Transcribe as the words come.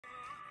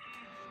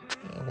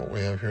What we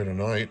have here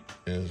tonight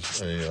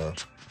is a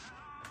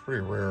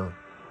pretty rare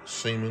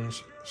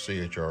Siemens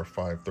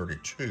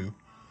CHR532.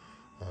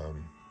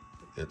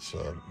 It's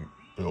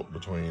built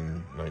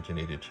between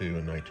 1982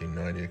 and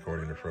 1990,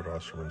 according to Fred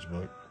Osterman's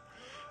book.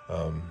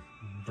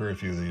 Very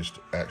few of these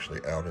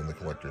actually out in the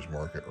collector's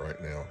market right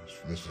now.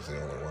 This is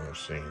the only one I've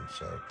seen.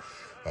 So,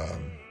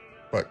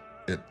 but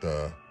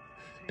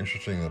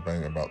interesting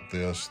thing about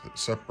this that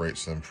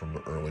separates them from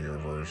the earlier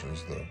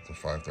versions, the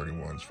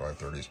 531s,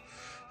 530s,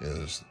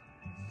 is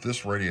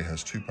this radio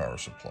has two power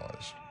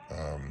supplies.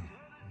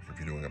 If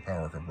you're doing a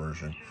power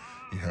conversion,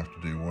 you have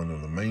to do one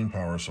in the main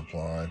power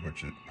supply,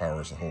 which it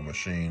powers the whole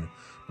machine.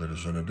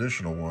 There's an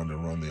additional one to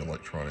run the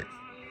electronic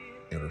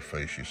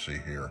interface you see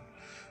here.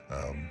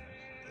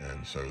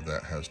 And so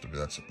that has to be,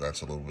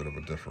 that's a little bit of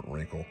a different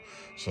wrinkle.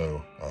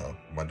 So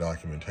my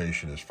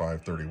documentation is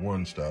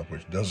 531 stuff,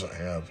 which doesn't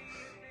have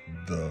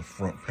the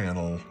front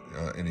panel,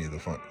 any of the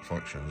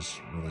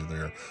functions really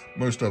there.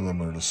 Most of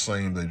them are the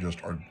same, they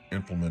just are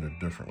implemented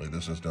differently.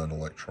 This is done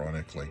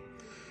electronically,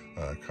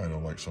 kind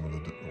of like some of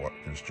the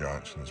Watkins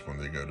Johnsons when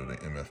they go to the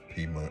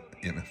MFP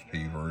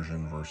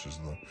version versus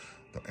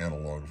the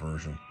analog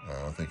version.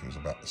 I think it was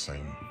about the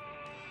same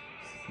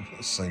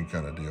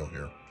kind of deal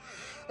here.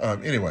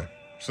 Anyway,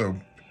 so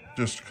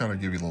just to kind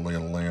of give you the lay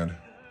of the land,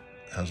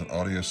 it has an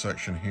audio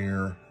section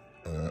here,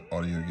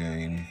 audio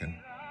gain. You can,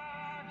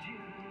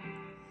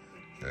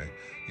 okay,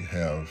 you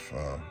have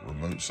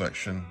remote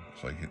section.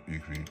 So if you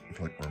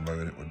click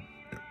remote,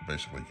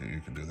 basically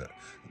you can do that.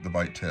 The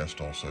byte test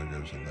also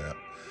goes in that.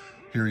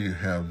 Here you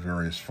have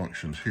various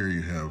functions. Here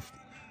you have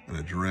an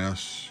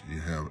address, you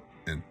have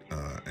an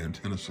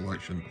antenna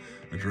selection,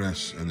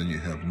 address, and then you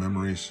have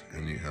memories,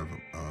 and you have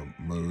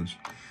modes,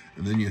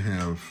 and then you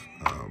have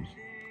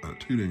a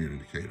tuning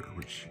indicator,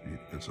 which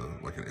it's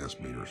like an S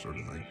meter sort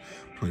of thing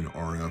between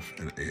RF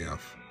and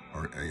AF.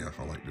 Or AF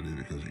I like to do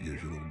because it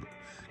gives you a little bit,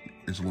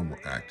 it's a little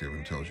more active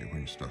and tells you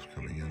when stuff's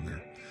coming in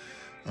there.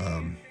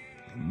 I'm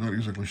not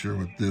exactly sure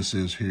what this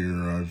is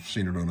here. I've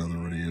seen it on other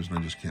radios and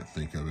I just can't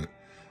think of it.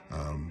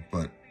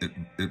 But it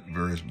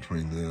varies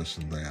between this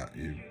and that.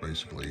 You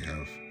basically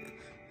have,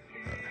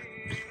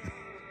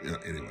 yeah,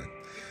 anyway.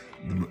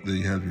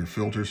 You have your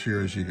filters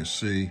here, as you can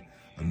see,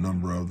 a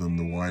number of them,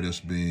 the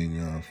widest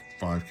being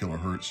 5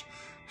 kilohertz,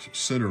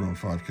 centered on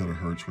 5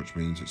 kilohertz, which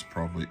means it's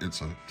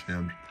a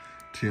 10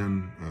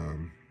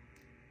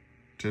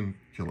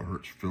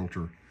 kilohertz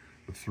filter.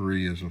 The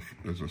 3 is a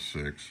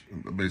 6,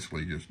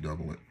 basically just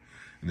double it.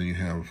 And then you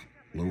have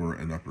lower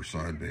and upper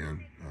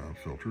sideband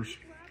filters.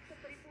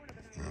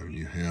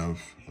 You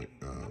have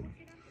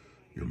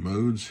your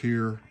modes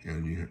here,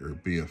 and your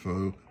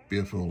BFO.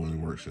 BFO only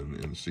works in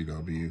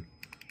CW.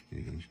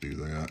 You can do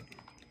that.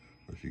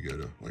 If you go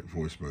to like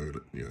voice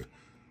mode,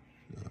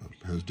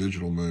 has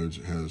digital modes.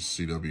 It has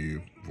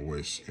CW,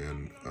 voice,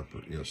 and upper,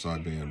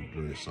 sideband,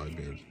 various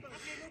sidebands.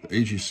 The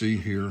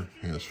AGC here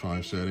has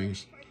 5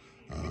 settings,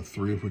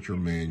 3 of which are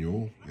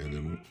manual,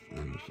 and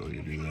so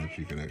you do that,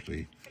 you can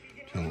actually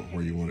tell it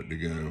where you want it to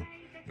go,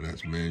 and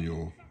that's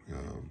manual,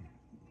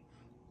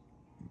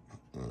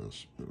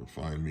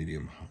 fine,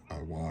 medium,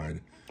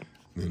 wide.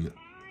 Then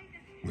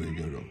when you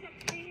go to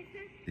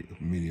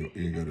medium,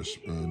 you go to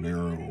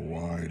narrow or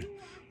wide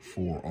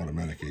for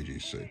automatic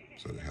AGC.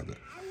 So they have that.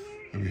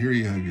 Over here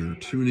you have your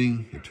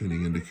tuning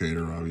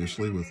indicator,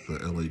 obviously, with the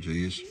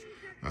LEDs.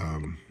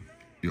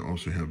 You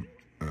also have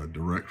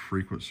direct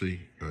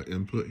frequency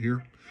input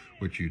here,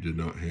 which you did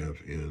not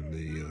have in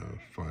the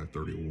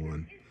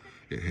 531.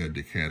 It had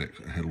decadic.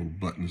 It had little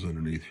buttons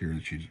underneath here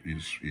that you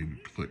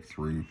click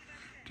through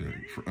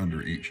for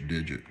under each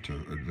digit to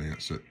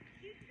advance it.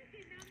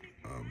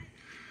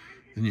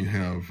 Then you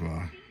have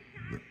the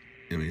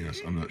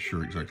MES. I'm not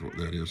sure exactly what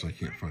that is. I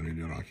can't find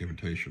any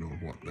documentation on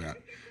what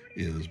that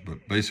is,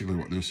 but basically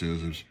what this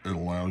is it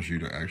allows you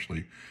to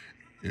actually,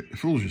 it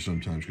fools you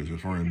sometimes because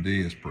if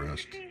RMD is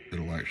pressed,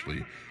 it'll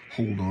actually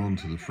hold on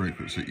to the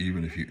frequency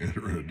even if you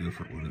enter a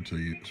different one until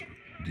you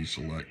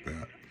deselect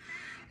that.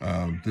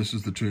 This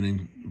is the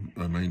tuning,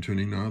 main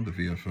tuning knob, the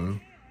VFO.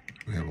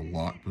 We have a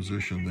lock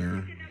position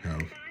there. We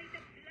have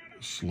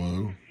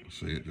slow.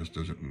 See, it just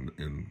does it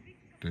in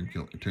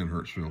 10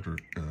 hertz filter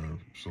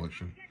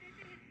selection.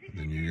 And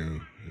then you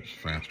go, it's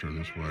faster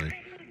this way,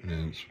 and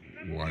then it's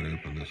wide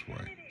open this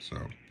way. So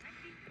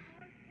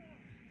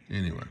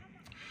anyway,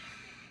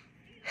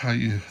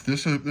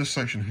 this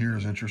section here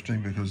is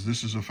interesting because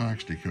this is a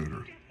fax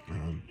decoder,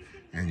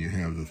 and you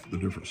have the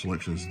different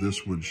selections.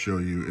 This would show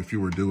you if you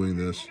were doing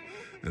this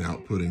and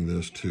outputting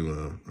this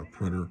to a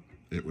printer,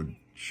 it would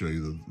show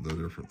you the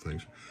different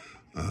things.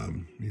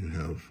 You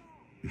have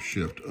your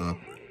shift up,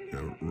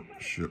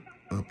 shift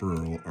upper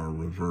or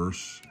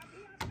reverse.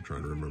 I'm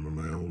trying to remember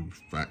my old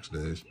fax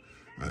days.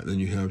 Then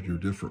you have your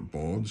different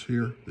bauds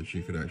here that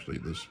you could actually,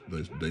 those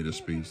data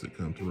speeds that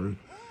come through.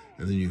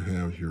 And then you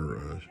have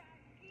your,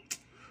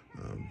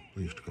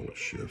 we used to call it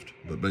shift,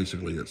 but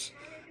basically it's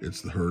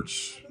the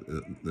hertz,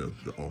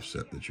 the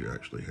offset that you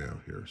actually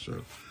have here.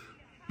 So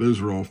those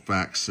are all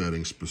fax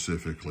settings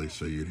specifically.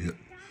 So you'd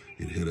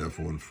you'd hit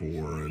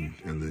F14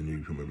 and then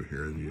you come over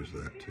here and use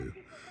that too.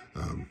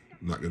 I'm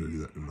not going to do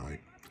that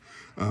tonight.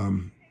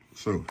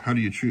 So how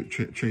do you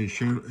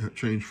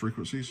change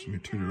frequencies? Let me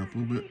tune it up a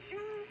little bit.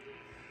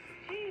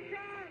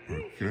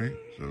 Okay,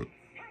 so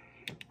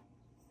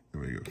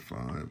there we go,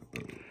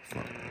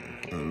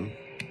 5050.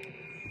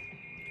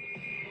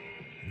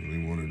 If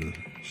we wanted to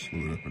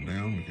slow it up and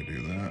down, we could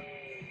do that.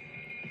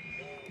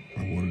 If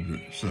I wanted to,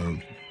 so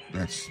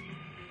that's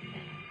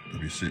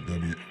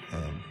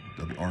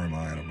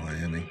WRMI out of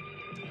Miami.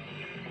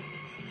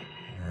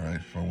 All right,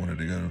 if I wanted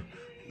to go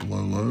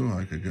low,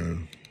 I could go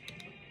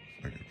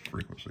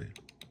frequency.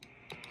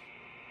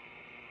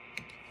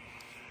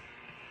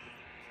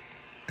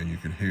 And you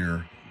can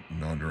hear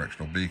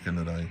non-directional beacon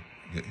that I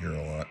get here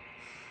a lot.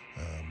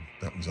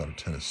 That one's out of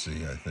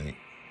Tennessee, I think.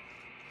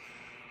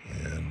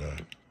 And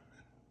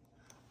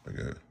I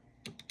go,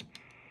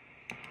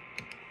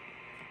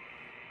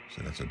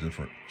 so that's a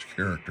different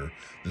character.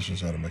 This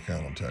one's out of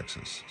McAllen,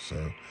 Texas.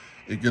 So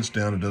it gets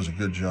down and does a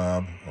good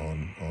job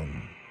on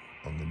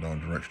the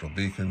non-directional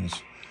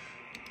beacons.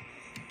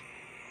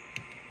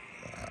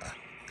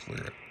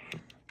 Clear it.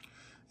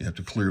 You have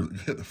to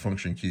hit the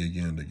function key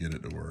again to get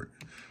it to work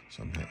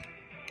somehow.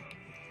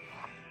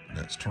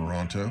 That's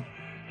Toronto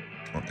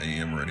on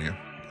AM radio,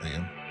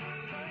 AM.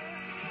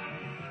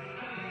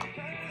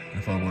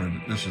 If I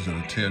wanted, this is at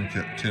a 10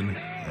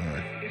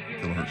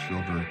 kilohertz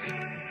filter.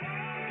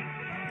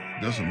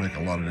 Doesn't make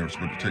a lot of difference,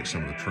 but it takes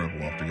some of the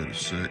treble off to go to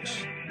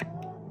 6.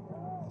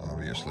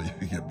 Obviously,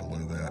 if you get below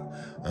that,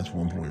 that's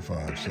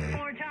 1.5. So.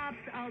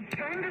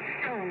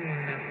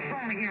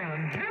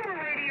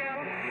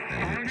 And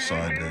you hit the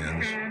side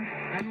bands.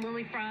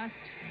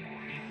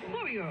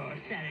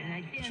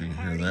 So you can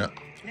hear that.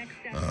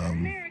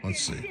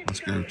 Let's see.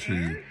 Let's go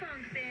to.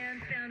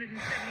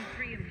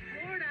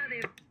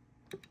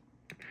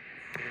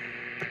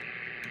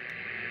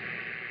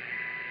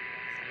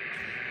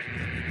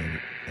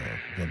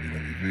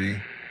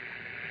 WWV.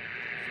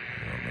 I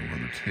don't know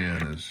whether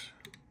 10 is.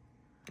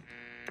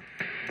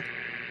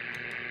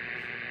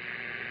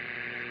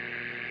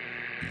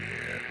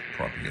 Yeah,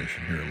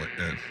 propagation here like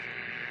that.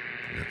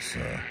 It's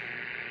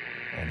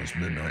almost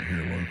midnight here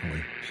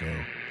locally, so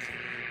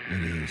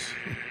it is.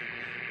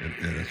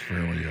 It's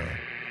fairly. Yeah,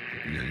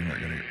 you're not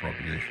going to get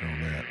propagation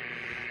on that.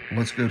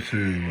 Let's go to.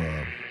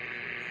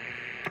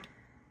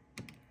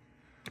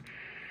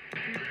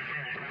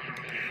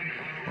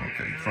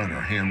 Okay, find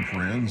our ham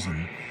friends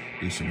and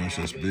do some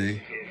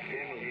SSB.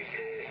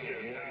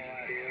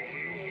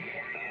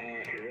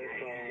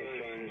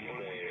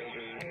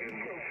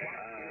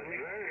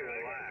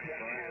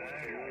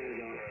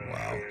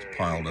 Wow, it's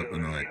piled up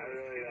tonight.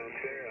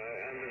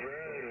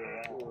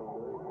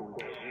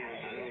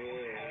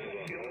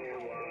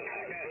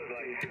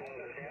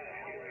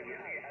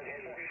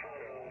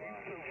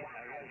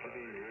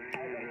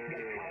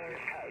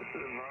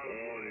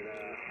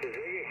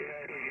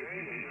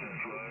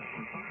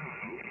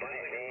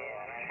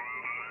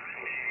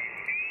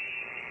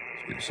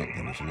 Let's get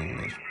something that's a little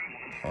less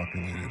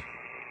populated.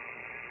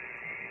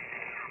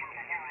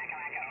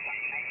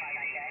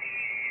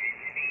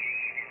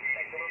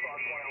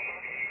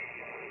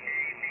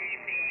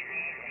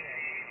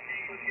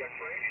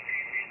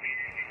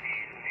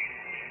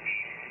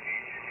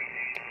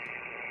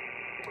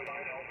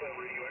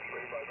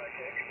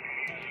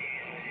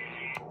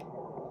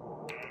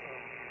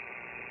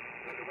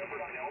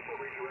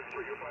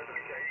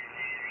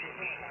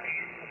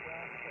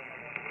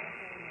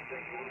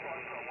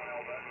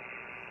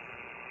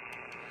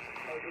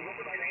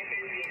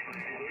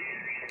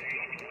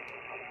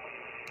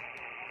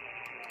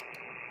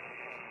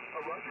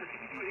 Roger, can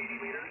you do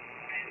 80 meters?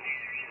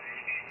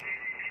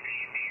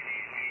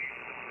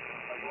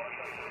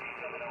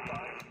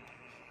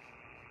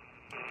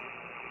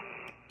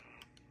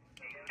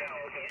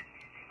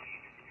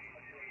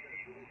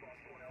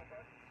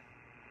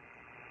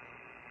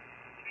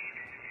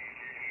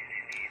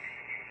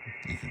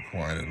 You can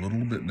quiet it a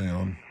little bit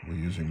down. We're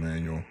using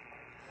manual.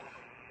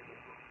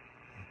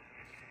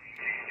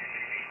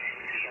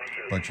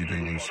 But you do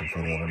lose some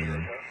fidelity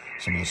in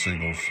some of the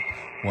signals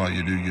while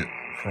you do get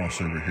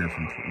crossover here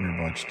from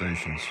nearby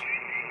stations.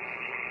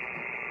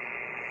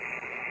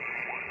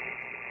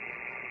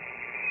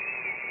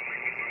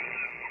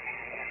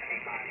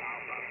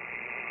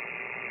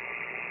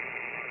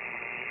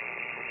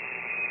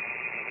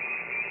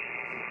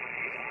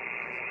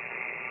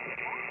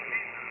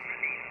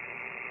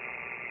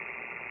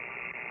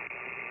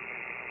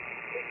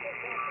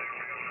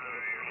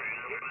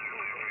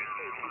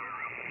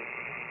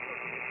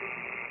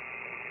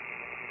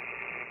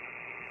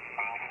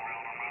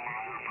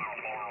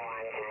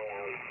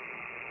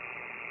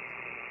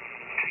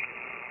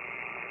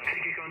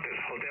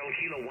 Hotel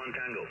Kilo 1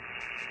 Tango.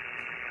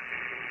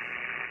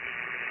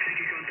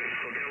 City Contest,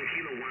 Hotel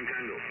Kilo 1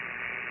 Tango.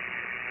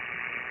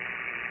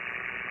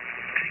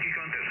 City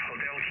Contest,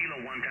 Hotel Kilo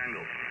 1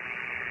 Tango.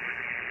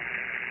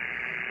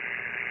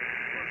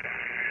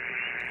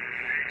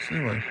 So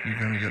anyway, you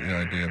kind of get the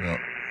idea about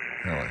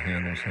how it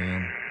handles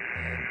ham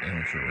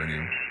amateur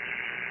radio.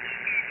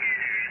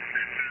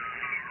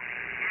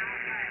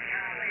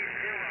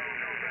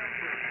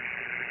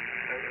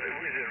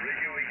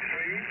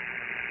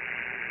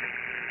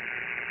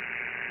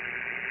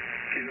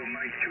 Kilo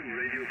Mike 2,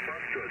 radio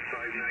Foxtrot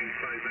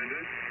 59500.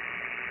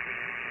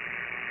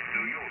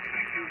 New York,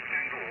 thank you.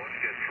 Tango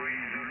Oscar 3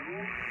 Zulu.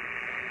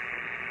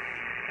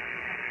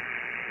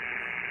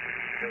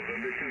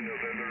 November 2,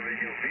 November,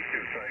 radio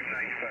Victor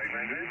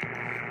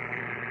 59500.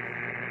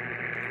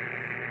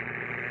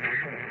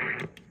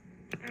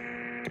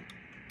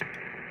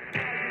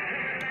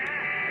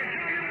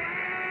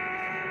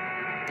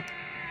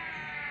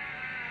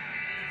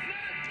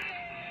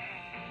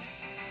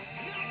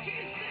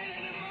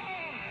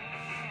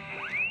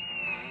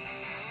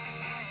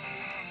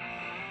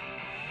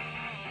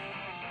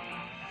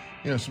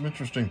 Yeah, some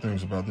interesting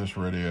things about this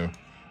radio.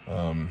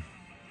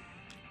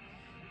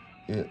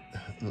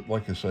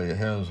 Like I say, it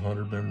has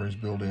 100 memories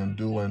built in,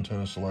 dual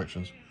antenna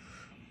selections.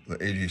 The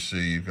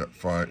AGC, you've got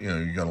 5,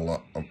 you got a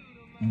lot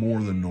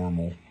more than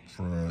normal.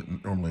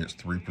 Normally it's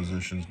 3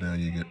 positions, now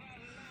you get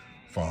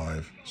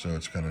 5, so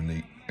it's kind of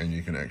neat. And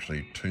you can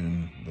actually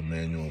tune the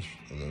manuals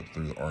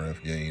through the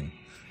RF gain.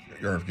 The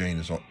RF gain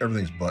is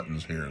everything's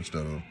buttons here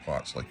instead of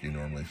pots like you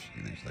normally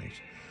see these things.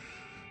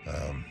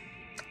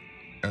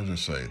 As I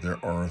say,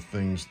 there are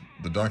things,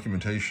 the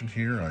documentation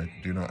here, I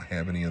do not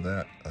have any of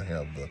that. I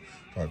have the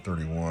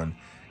 531,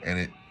 and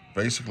it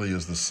basically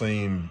is the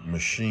same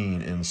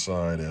machine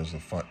inside as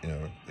the,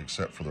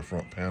 except for the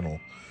front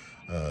panel,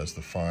 as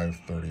the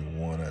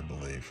 531, I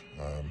believe.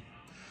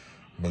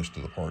 Most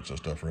of the parts and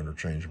stuff are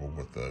interchangeable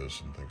with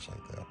those and things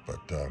like that,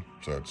 but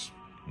so it's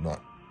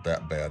not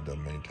that bad to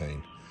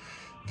maintain.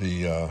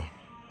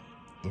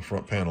 The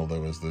front panel,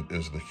 though, is the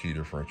key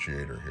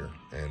differentiator here,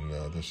 and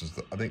I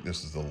think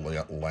this is the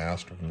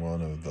last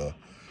one of the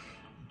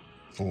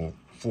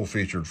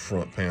full-featured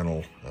front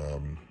panel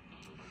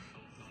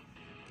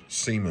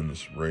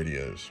Siemens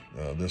radios.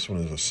 This one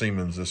is a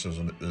Siemens. This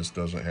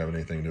doesn't have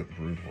anything to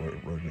do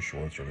with Roden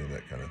Schwartz or any of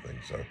that kind of thing.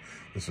 So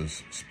this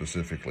is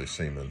specifically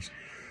Siemens.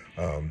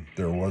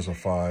 There was a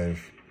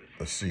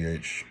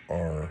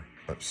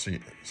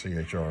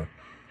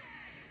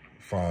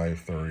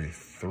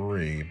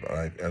CHR533,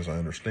 but as I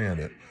understand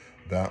it,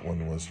 that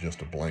one was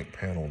just a blank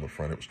panel in the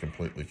front. It was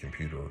completely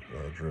computer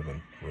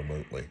driven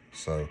remotely.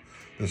 So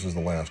this is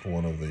the last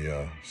one of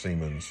the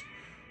Siemens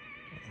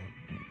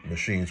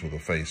machines with a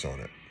face on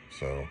it.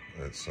 So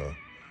it's kind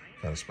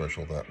of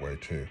special that way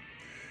too.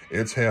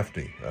 It's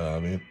hefty.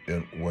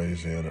 It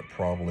weighs in at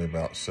probably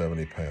about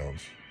 70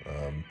 pounds.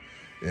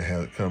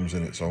 It comes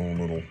in its own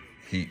little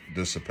heat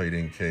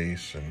dissipating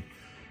case, and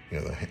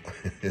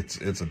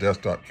it's a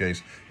desktop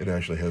case. It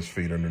actually has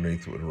feet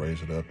underneath that would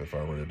raise it up if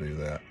I were to do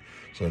that.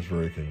 So it's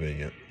very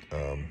convenient.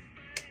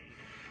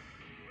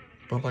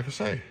 But like I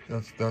say,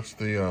 that's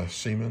the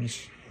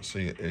Siemens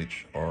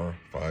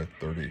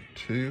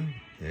CHR532.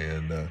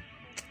 And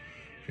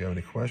if you have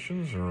any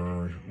questions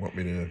or want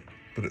me to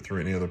put it through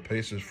any other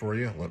paces for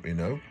you, let me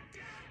know.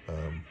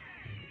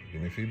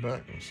 Give me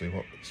feedback and see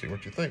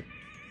what you think.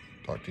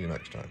 Talk to you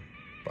next time.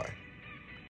 Bye.